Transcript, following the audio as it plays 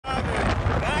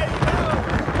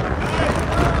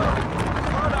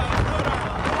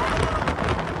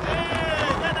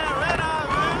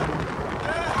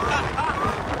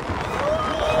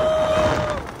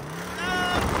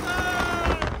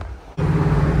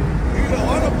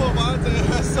Vontae.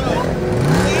 What's up?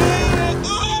 Yeah.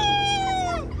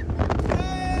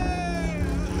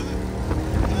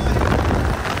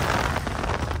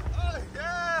 Oh!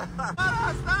 Yeah. Oh, yeah.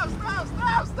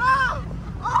 Stop.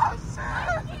 Oh,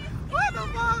 shit. What the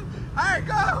fuck? All right,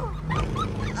 go.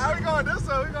 All right, we going this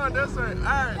way. All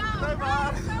right, stay by.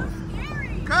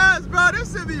 Cuz, bro, this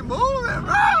shit be moving, bro.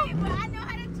 But I know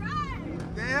how to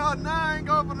drive. Hell nah, I ain't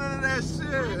going for none of that shit.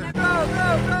 Go.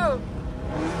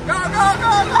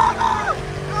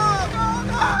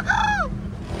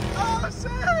 Oh,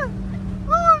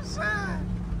 shit.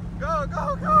 Go.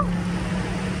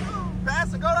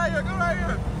 Pass it, go right here.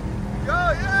 Go,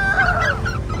 yeah.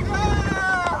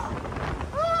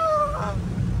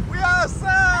 We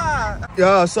outside.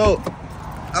 Yeah, so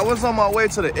I was on my way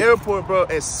to the airport, bro,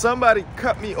 and somebody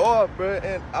cut me off, bro,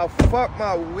 and I fucked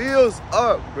my wheels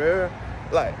up, bro.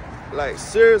 Like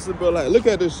seriously, bro, like, look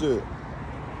at this shit.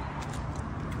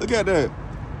 Look at that.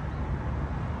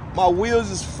 My wheels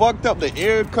is fucked up, the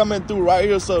air coming through right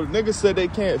here, so niggas said they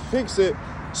can't fix it.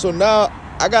 So now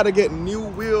I gotta get new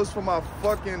wheels for my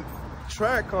fucking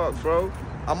Trackhawk, bro.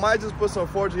 I might just put some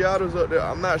Forgiatos up there,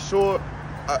 I'm not sure.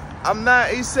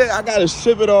 He said I gotta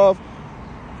ship it off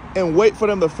and wait for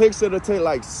them to fix it. It'll take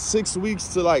like 6 weeks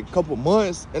to like a couple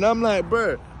months. And I'm like,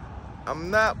 bro,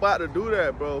 I'm not about to do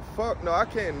that, bro. Fuck no, I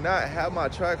can't not have my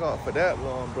Trackhawk for that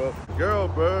long, bro. Girl,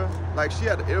 bro, like she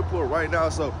at the airport right now,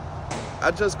 so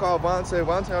I just called Vontae.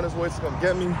 Vontae on his way to come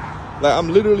get me. Like, I'm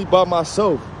literally by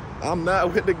myself. I'm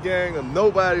not with the gang or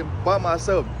nobody, by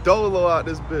myself. Dolo out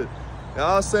this bitch. You know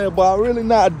what I'm saying? But I'm really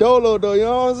not dolo though, you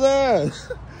know what I'm saying?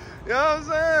 You know what I'm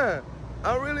saying?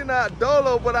 I'm really not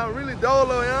dolo, but I'm really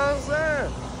dolo, you know what I'm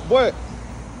saying? But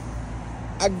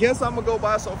I guess I'm gonna go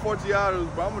buy some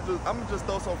Forgiatos, bro. I'm gonna just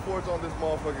throw some Fords on this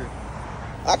motherfucker.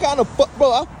 I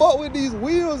fuck with these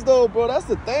wheels though, bro. That's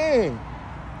the thing.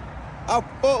 I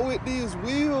fuck with these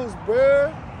wheels,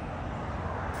 bro.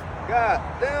 God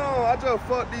damn, I just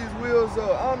fucked these wheels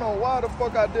up. I don't know why the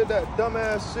fuck I did that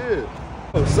dumbass shit.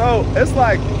 So it's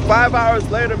like 5 hours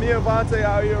later, me and Vontae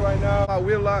out here right now, my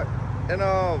wheel lock, and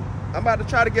I'm about to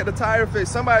try to get the tire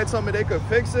fixed. Somebody told me they could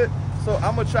fix it, so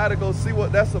I'm gonna try to go see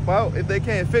what that's about. If they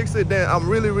can't fix it, then I'm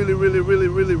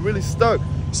really stuck.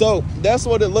 So that's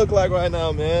what it looked like right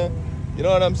now, man. You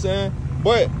know what I'm saying?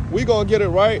 But we gonna get it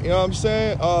right, you know what I'm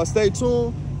saying? Stay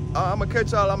tuned. I'm gonna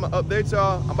catch y'all, I'm gonna update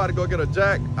y'all. I'm about to go get a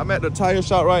jack. I'm at the tire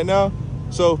shop right now,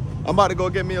 so I'm about to go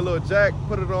get me a little jack,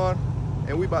 put it on,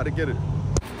 and we about to get it.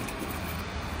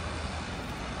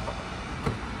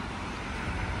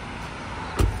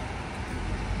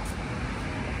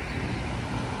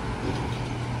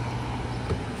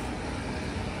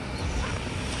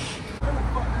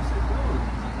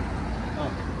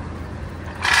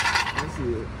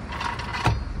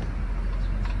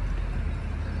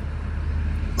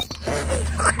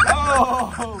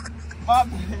 Oh, my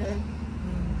man.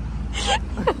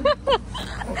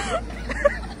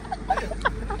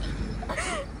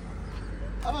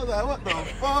 I was like, what the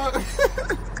fuck?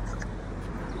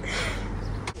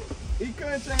 He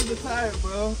couldn't change the tire,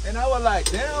 bro. And I was like,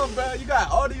 damn, bro, you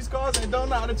got all these cars and don't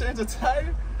know how to change the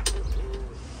tire?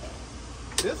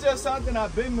 This is just something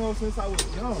I've been knowing since I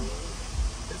was young.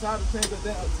 It's how to change a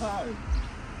damn tire.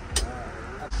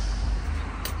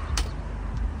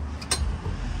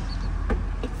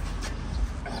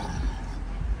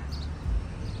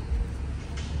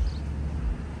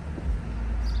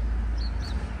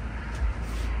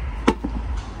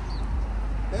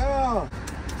 Yeah.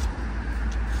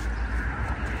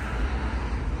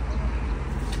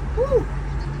 Woo.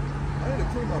 I need to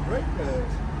clean my brake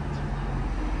pads.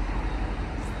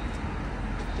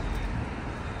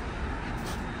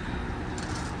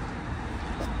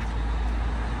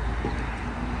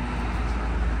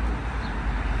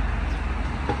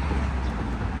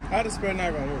 How the spare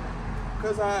not gonna work?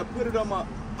 Cause I had put it on my,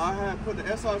 I had put the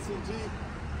SRCG,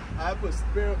 I had put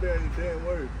spare up there and it didn't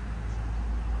work.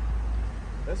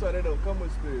 That's why they don't come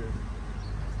with spare.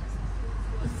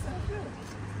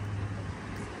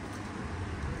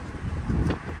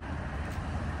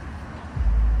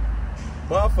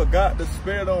 But I forgot the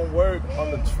spare don't work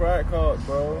on the Trackhawk,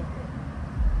 bro.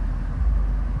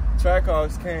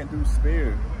 Trackhawks can't do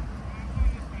spare.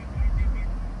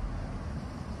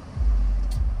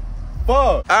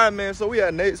 Fuck! Alright, man, so we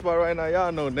at Nate's spot right now.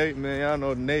 Y'all know Nate, man. Y'all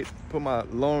know Nate put my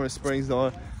Lawrence Springs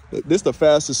on. This the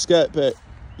fastest scat pack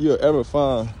you'll ever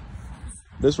find.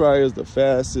 This right here is the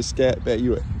fastest scat pack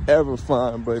you'll ever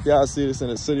find, bro. If y'all see this in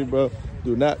the city, bro,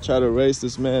 do not try to race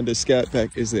this, man. This scat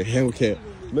pack is a Hellcat,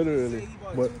 literally.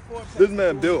 But this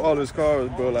man built all his cars,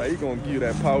 bro. Like, he gonna give you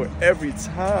that power every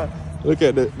time. Look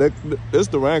at that. This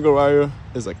the Wrangler right here.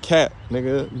 is a cat,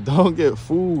 nigga. Don't get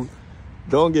fooled.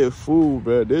 Don't get fooled,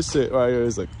 bro. This shit right here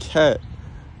is a cat.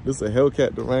 This is a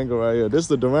Hellcat Durango right here. This is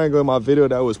the Durango in my video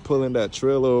that was pulling that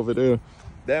trailer over there.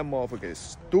 That motherfucker is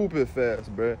stupid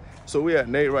fast, bro. So we at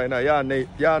Nate right now.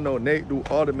 Y'all know Nate do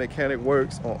all the mechanic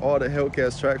works on all the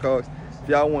Hellcats, Trackhawks. If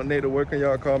y'all want Nate to work on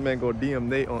y'all car, man, go DM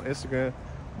Nate on Instagram.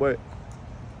 But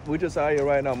we just out here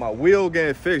right now. My wheel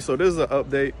getting fixed. So this is an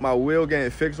update. My wheel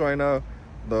getting fixed right now.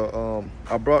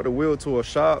 I brought the wheel to a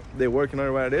shop. They're working on it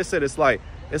right now. They said it's a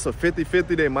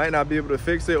 50-50. They might not be able to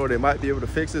fix it, or they might be able to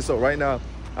fix it. So right now,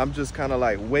 I'm just kind of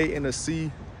like waiting to see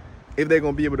if they're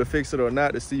gonna be able to fix it or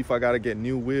not, to see if I gotta get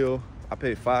new wheel. I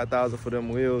paid $5,000 for them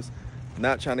wheels.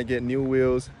 Not trying to get new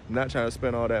wheels, not trying to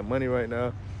spend all that money right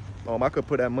now. I could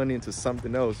put that money into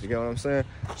something else, you get what I'm saying?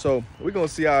 So we're gonna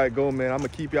see how it go, man. I'm gonna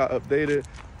keep y'all updated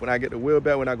when I get the wheel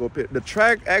back, when I go pick. The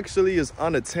track actually is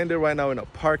unattended right now in a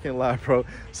parking lot, bro.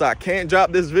 So I can't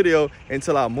drop this video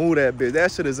until I move that bitch.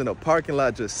 That shit is in a parking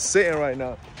lot just sitting right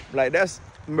now. Like, that's,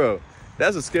 bro,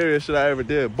 that's the scariest shit I ever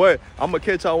did. But I'm gonna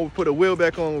catch y'all when we put the wheel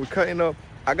back on, we're cutting up.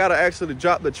 I gotta actually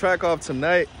drop the track off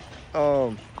tonight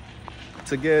to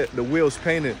get the wheels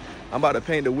painted. I'm about to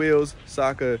paint the wheels so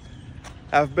I could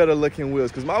have better looking wheels,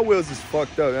 because my wheels is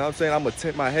fucked up. You know what I'm saying? I'm gonna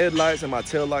tint my headlights and my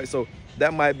tail lights, so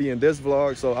that might be in this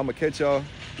vlog. So I'm gonna catch y'all.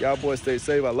 Y'all boys stay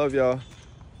safe. I love y'all.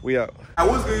 We out. I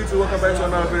was good, YouTube. Welcome back to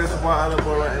another video. It's my Island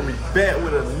Boy, right? And we back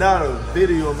with another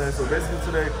video, man. So basically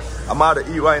today, I'm out to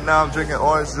eat right now. I'm drinking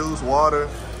orange juice, water,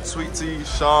 sweet tea,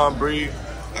 Sean, Bree.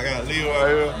 I got Leo right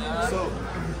here. So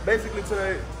basically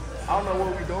today, I don't know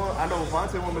what we're doing. I know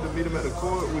Vontae wanted me to meet him at the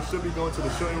court. We should be going to the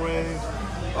shooting range.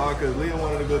 Because Leo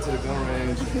wanted to go to the gun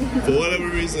range. For whatever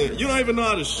reason, you don't even know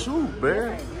how to shoot,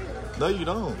 man. No, you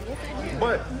don't.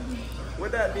 But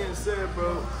with that being said,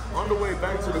 bro, on the way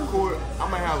back to the court,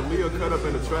 I'm gonna have Leo cut up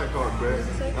in the Trackhawk, bro. You know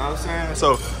what I'm saying?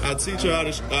 So I'll teach her how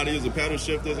to use the paddle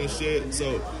shifters and shit.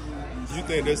 So you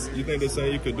think this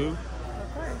thing you could do?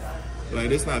 Like,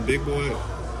 this not big boy.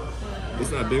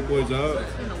 It's not big boy job.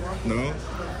 No. All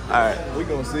right, we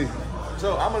gonna see.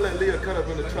 So I'm gonna let Leah cut up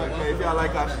in the truck, man. If y'all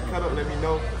like how she cut up, let me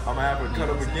know. I'm gonna have her cut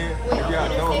up again. If y'all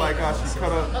don't like how she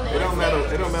cut up, it don't matter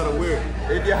where.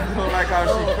 If y'all don't like how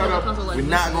she cut up, we're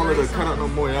not gonna let her cut up no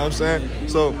more, you know what I'm saying?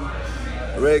 So,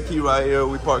 red key right here,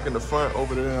 we park in the front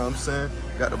over there, you know what I'm saying?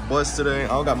 Got the bus today. I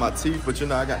don't got my teeth, but you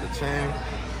know I got the chain.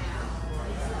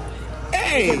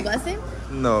 Hey! Is it busting?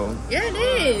 No. Yeah, it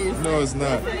is. No, it's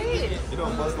not. Yes, it is. It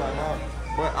don't bust like that.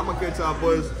 But I'm gonna catch y'all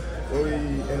boys when we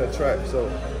in the track, so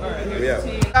yeah.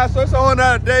 So it's a whole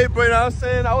nother day, bro, you know what I'm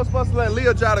saying? I was supposed to let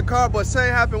Leah drive the car, but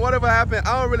same happened, whatever happened,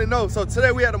 I don't really know. So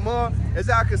today we at the mall. As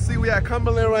y'all can see, we at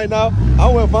Cumberland right now.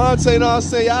 I'm with Vontae, you know what I'm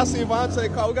saying? Y'all see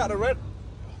Vontae car, we got the red.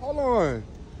 Hold on,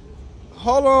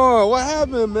 what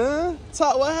happened, man?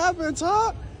 Talk, what happened,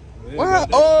 Talk?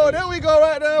 Oh, there we go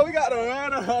right there. We got the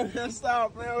runner.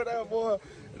 Stop playing with that, boy.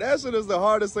 That shit is the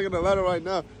hardest thing in Atlanta right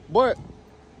now. But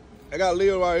I got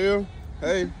Leah right here.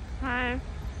 Hey. Hi.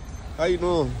 How you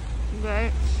doing?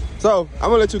 Good. So I'm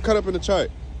gonna let you cut up in the truck.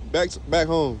 Back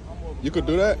home. You could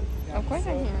do that? Of course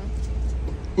I can.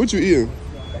 What you eating?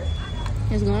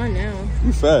 It's gone now.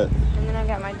 You fat. And then I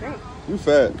got my drink. You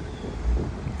fat.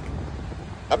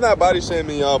 I'm not body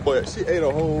shaming y'all, but she ate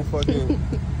a whole fucking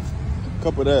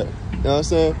cup of that. You know what I'm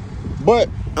saying? But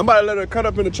I'm about to let her cut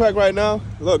up in the truck right now.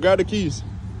 Look, grab the keys.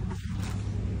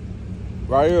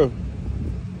 Right here.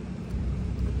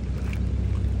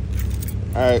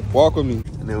 All right, walk with me.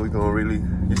 And then we gonna really,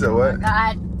 you said what? Oh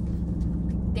my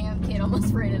God. Damn kid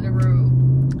almost ran in the road.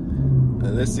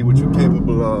 And let's see what you're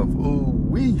capable of. Ooh,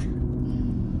 we're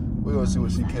gonna see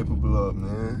what she's capable of,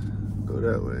 man. Go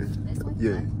that way. This one?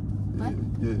 Yeah. What?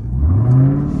 Yeah.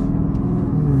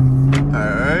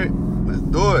 All right, let's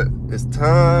do it. It's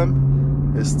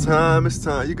time. It's time. It's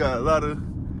time. You got a lot of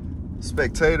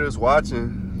spectators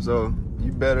watching, so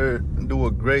you better do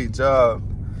a great job.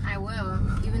 I will.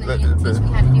 Even though you didn't teach me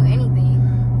how to do anything.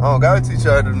 I don't gotta teach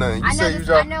you how to do nothing. I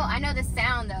know the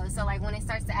sound though. So like when it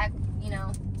starts to act, you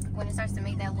know, when it starts to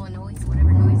make that little noise,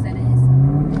 whatever noise that is,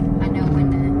 I know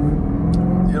when to.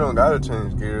 You don't gotta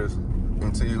change gears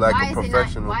until you like a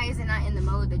professional. Why is it not in the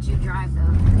mode that you drive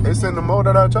though? It's in the mode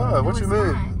that I drive. What you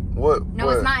mean? Not. What? No,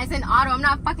 it's not. It's in auto. I'm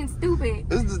not fucking stupid.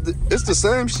 It's the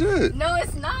same shit. No,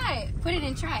 it's not. Put it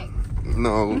in track.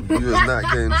 No, you is not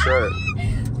getting track.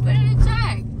 Put it in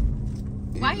track.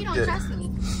 Why you don't trust me?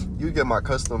 You get my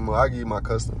custom mode. I give you my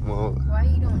custom mode. Why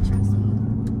you don't trust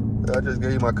me? I just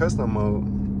gave you my custom mode.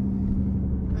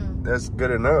 That's good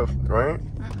enough, right?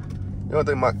 You don't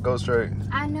think my go straight?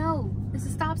 I know. It's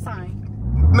a stop sign.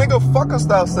 Nigga, fuck a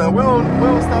stop sign. We don't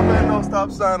stop at no stop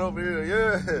sign over here.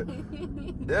 Yeah.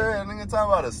 Yeah, nigga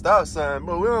talking about a stop sign,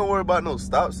 bro. We don't worry about no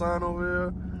stop sign over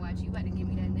here. Watch, you about to give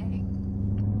me that neck.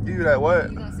 Give you that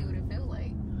what? You gonna see what it feel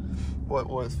like.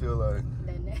 What's feel like?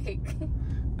 That neck.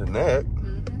 The neck?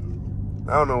 Mm-hmm.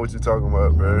 I don't know what you're talking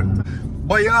about, bro.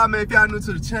 But y'all, man, if y'all new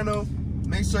to the channel,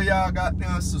 make sure y'all got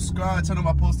down, subscribe, turn on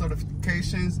my post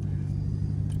notifications.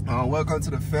 Welcome to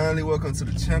the family, welcome to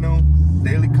the channel.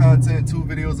 Daily content, 2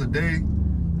 videos a day.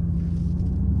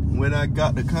 When I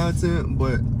got the content,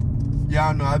 but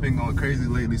y'all know I've been going crazy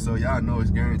lately, so y'all know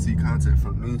it's guaranteed content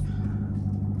from me.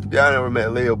 Y'all never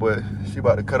met Leah, but she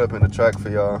about to cut up in the track for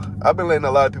y'all. I've been letting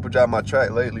a lot of people drive my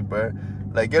track lately, bro.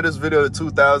 Like, get this video to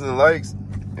 2,000 likes,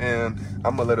 and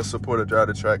I'm gonna let a supporter drive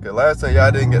the track. Last time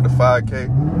y'all didn't get the 5K,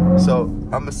 so I'm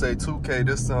gonna say 2K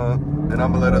this time, and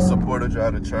I'm gonna let a supporter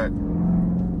drive the track.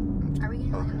 Are we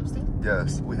getting on the interstate?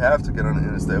 Yes, we have to get on the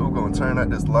interstate. We're gonna turn at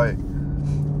this light.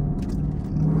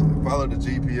 Follow the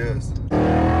GPS. Is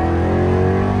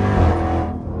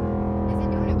it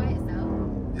doing it by itself?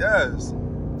 Yes.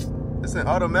 It's an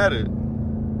automatic.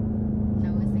 No,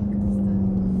 it's in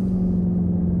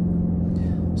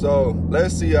custom. So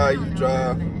let's see how you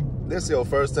drive. This is your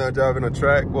first time driving a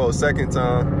track. Well, second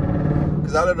time.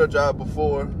 Cause I let her drive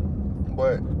before,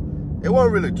 but it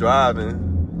wasn't really driving.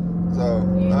 So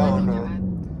Yeah, I don't know.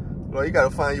 Well, you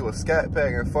gotta find you a scat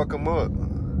pack and fuck them up.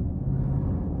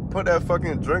 Put that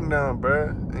fucking drink down, bruh,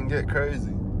 and get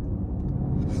crazy.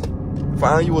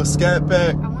 Find you a scat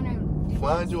pack. I wanna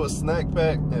Find you a snack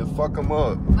pack and fuck them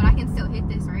up. But I can still hit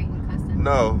this, right, in custom?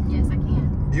 No. Yes, I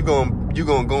can. You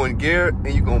gonna go in gear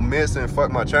and you gonna miss and fuck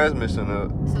my transmission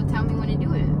up. So tell me when to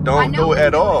do it. Don't do it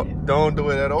at all. Don't do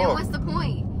it at Then all. what's the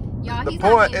point? Y'all, The he's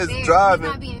point not being is fair. driving.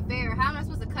 He's not being fair. How am I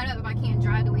supposed to cut up if I can't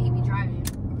drive the way he be driving?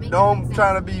 Don't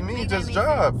try to be me, just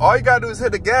drive. All you gotta do is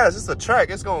hit the gas. It's a track,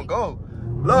 it's gonna go.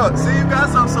 Look, see, you got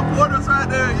some supporters right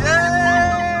there.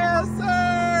 Yes,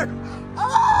 sir.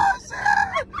 Oh,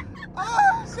 shit.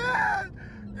 Oh, shit.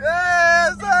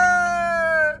 Yes,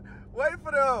 sir. Wait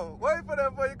for them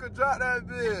before you can drop that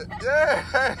bit.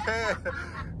 Yeah.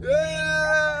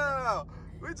 Yeah.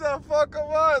 We just fuck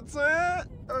them up, twin.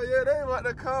 Oh, yeah, they about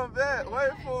to come back.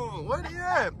 Wait for them. Where they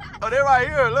at? Oh, they right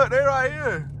here. Look, they right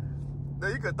here. Now,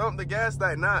 you can thump the gas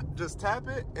like not. Just tap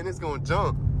it, and it's going to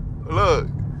jump. Look.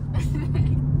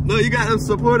 Look, you got them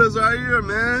supporters right here,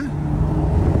 man.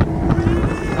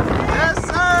 Yes,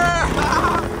 sir.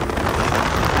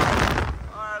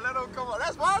 All right, let them come on.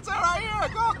 That's Monte right here.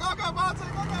 Go, Monte.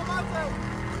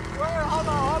 Wait, hold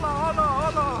on.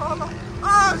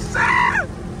 Oh, shit.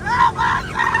 Oh, my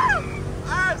God.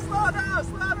 All right, slow down.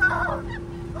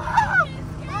 Oh,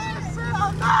 shit,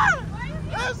 I'm not.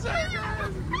 That's it.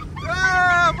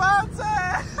 Yeah, Monte.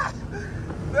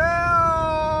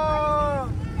 Damn.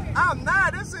 I'm not.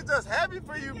 This shit just heavy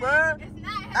for you, man. It's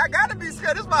not heavy. I gotta be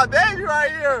scared. This is my baby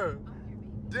right here.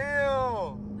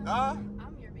 Damn. Huh?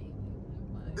 I'm your baby.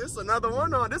 This another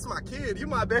one on. This is my kid. You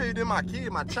my baby, then my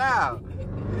kid, my child. You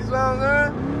know what I'm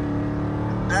saying?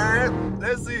 All right,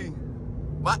 let's see.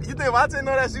 You think Monte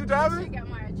know that's you driving? She got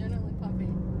my adrenaline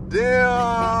pumping.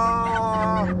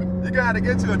 Damn. You gotta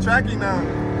get you a trackie now.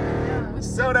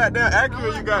 Sell that damn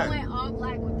Acura you got. I went all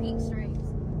black with pink stripes.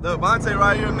 Look, Vontae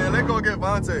right here, man. Let's go get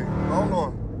Vontae. Hold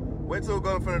on. Wait till we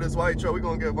go in front of this white truck. We're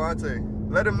going to get Vontae.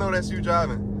 Let him know that's you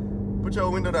driving. Put your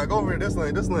window down. Go over here. This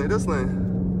lane.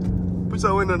 Put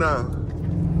your window down.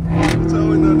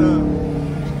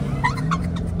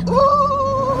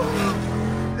 Ooh!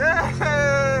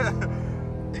 Yeah!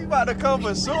 He about to come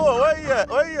for sure. Where you at?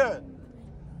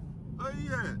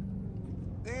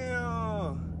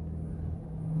 Damn.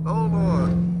 Hold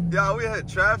on. Y'all, we had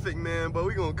traffic, man, but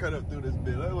we gonna cut up through this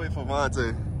bit. Let's wait for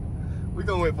Vontae. We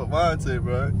gonna wait for Vontae,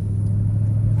 bro.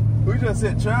 We just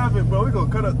hit traffic, bro. We gonna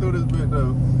cut up through this bit,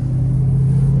 though.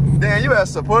 Damn, you have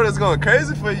supporters going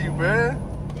crazy for you, bro.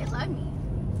 They love me.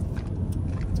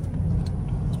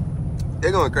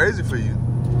 They're going crazy for you.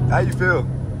 How you feel?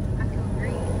 I feel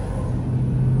great.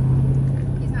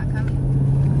 He's not coming.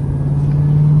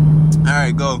 All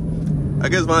right, go. I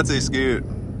guess Vontae's scared.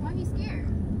 Why are you scared?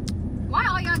 Why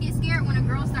all y'all get scared when a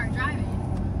girl start driving?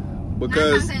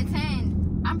 Because 9 times out of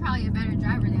 10, I'm probably a better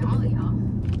driver than all of y'all.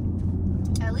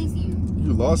 At least you.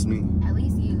 you lost me. At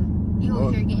least you. You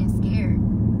over here getting scared.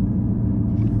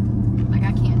 Like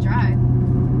I can't drive.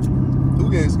 Who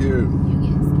getting scared? You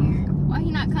getting scared. Why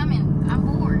he not coming? I'm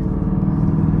bored.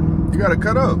 You gotta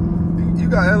cut up. You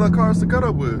got hella cars to cut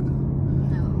up with.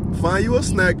 No. Find you a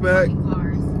snack pack.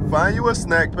 Cars. Find you a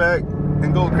snack pack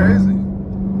and go crazy.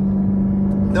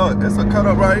 No, it's a cut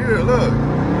up right here. Look.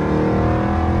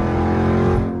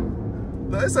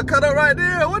 Look, it's a cut up right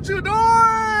there. What you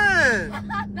doing?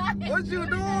 What you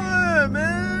doing,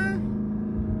 man?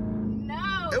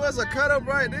 was a cut up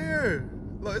right there.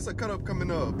 Look, it's a cut up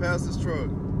coming up past this truck.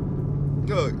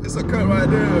 Look, it's a cut right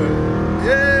there.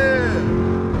 Yeah.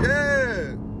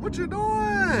 What you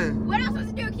doing? What else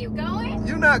supposed to do? Keep going?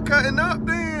 You not cutting up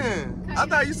then. I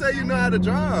thought you said you know how to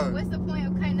drive. What's the point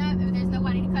of cutting up if there's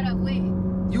nobody to cut up with?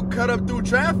 You cut up through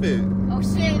traffic. Oh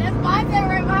shit, that's my thing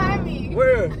right behind me.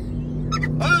 Where?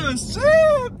 Oh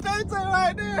shit! Tay-Tay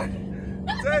right there.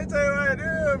 Tay-Tay right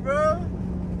there, bro.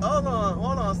 Hold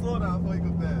on, slow down before you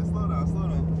go fast. Slow down.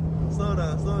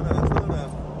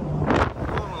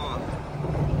 Hold on.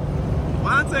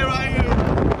 Monte right here.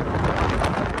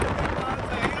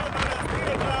 Monte, you don't know that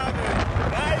speed driving.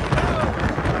 There you go.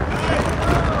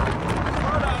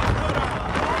 Slow down.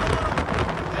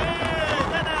 Hey,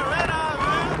 get that red eye,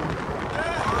 man.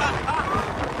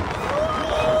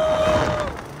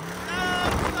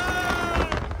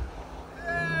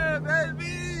 Yeah,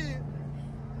 baby.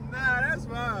 Nah, that's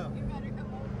wild.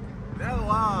 That's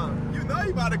wild. You know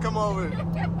you about to come over.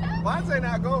 Monte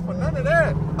not going for none of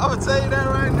that. I'm gonna tell you that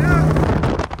right now.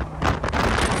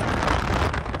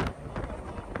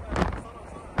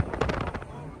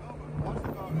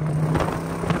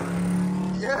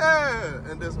 Yeah,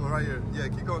 and this one right here. Yeah,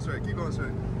 keep going straight.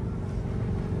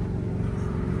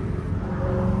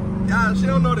 Yeah, she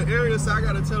don't know the area, so I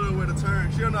gotta tell her where to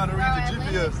turn. She don't know how to read the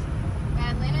GPS.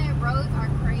 Atlanta roads are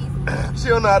crazy. She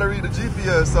don't know how to read the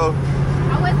GPS, so.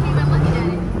 I wasn't even looking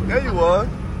at it. Yeah, you was.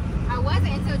 I wasn't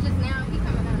until just now. He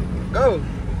coming up. Go.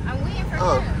 I'm waiting for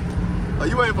him. Oh,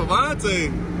 you waiting for Vontae?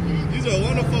 Yeah. You just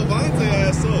wonderful Vontae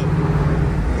ass up.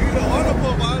 You just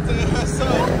wonderful Vontae ass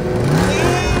up.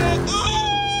 Yeah.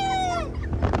 Oh!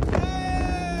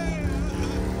 Yeah.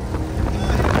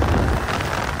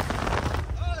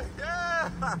 Oh, yeah.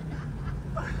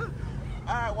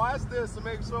 All right, watch this to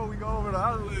make sure we go over the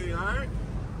other lane, all right?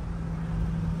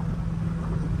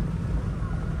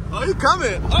 Oh, he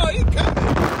coming. Oh, he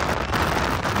coming.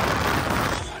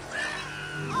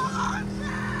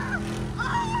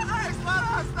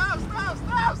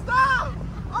 Stop!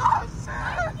 Oh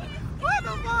shit! What the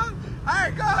fuck?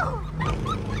 Alright, go!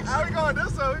 Alright, we going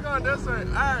this way,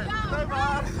 Alright, stay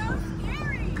behind. So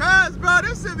scary. Cuz, bro,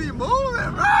 this shit be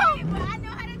moving, bro! But I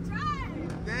know how to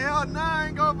drive. Hell no, I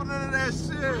ain't going for none of that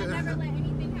shit. I never let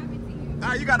anything happen to you.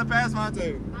 Alright, you gotta pass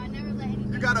Monte. I never let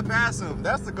anything. You gotta pass him.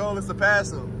 That's the goal, is to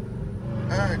pass him.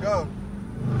 Alright, go.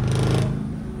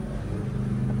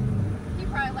 He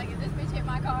probably like, if this bitch hit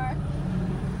my car.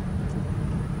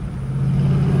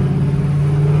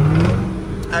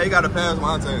 Hey, you gotta pass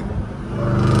Monte.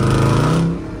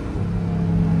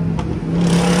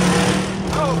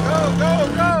 Go.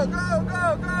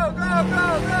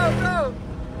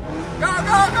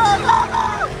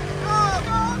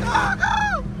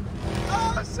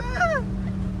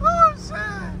 Oh shit.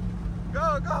 Go.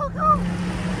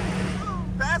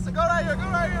 Pass it, go right here.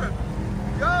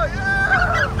 Go,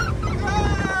 yeah.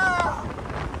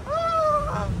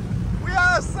 We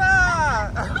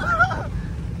outside.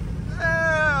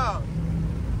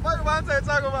 What Monte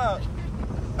talking about?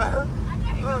 I know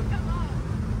he gonna come on.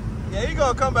 Yeah, he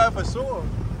gonna come back for sure.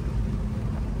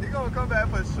 Coming?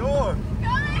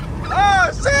 Oh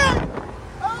shit!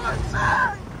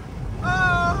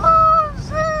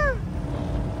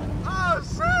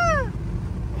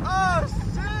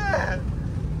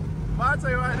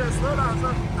 Monte right there, slow down,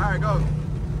 son. Alright, go.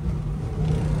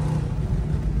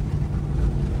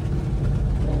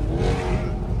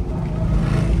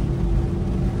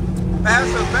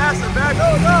 Faster, back. Go.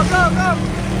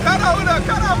 Cut over there.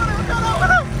 Go that way.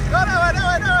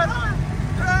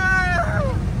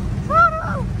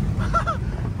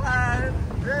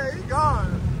 Yeah, he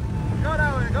gone. Go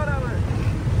that way.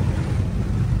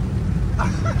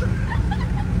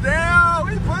 Damn,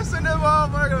 we pushing this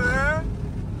motherfucker, man.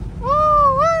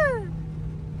 Woo-wee.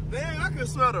 Damn, I can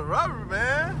smell the rubber,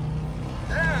 man.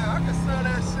 Damn, I can smell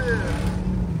that shit.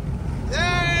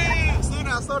 Dang! Slow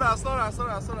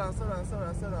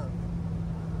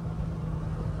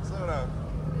down.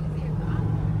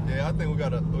 Yeah, I think we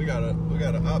got an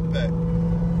op pack.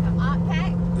 An op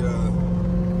pack? Yeah.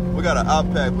 We got an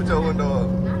op pack. Put your window up.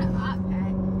 Not an op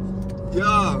pack.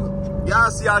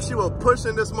 Y'all see how she was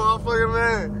pushing this motherfucker,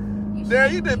 man?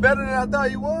 Damn, you did better than I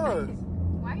thought you was.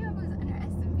 Why you always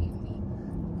underestimating me?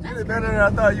 You did better than I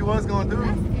thought you was gonna do.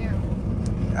 That's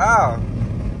terrible. How?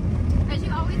 Because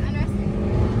you always underestimate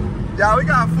me. Y'all, we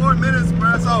got 4 minutes,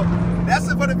 bro. So that's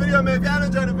it for the video, man. If y'all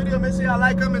enjoyed the video, make sure y'all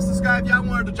like, comment, subscribe. If y'all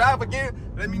want her to drive again,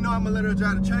 let me know. I'm gonna let her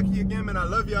drive the Trackhawk again, man. I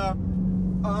love y'all.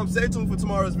 Stay tuned for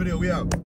tomorrow's video. We out.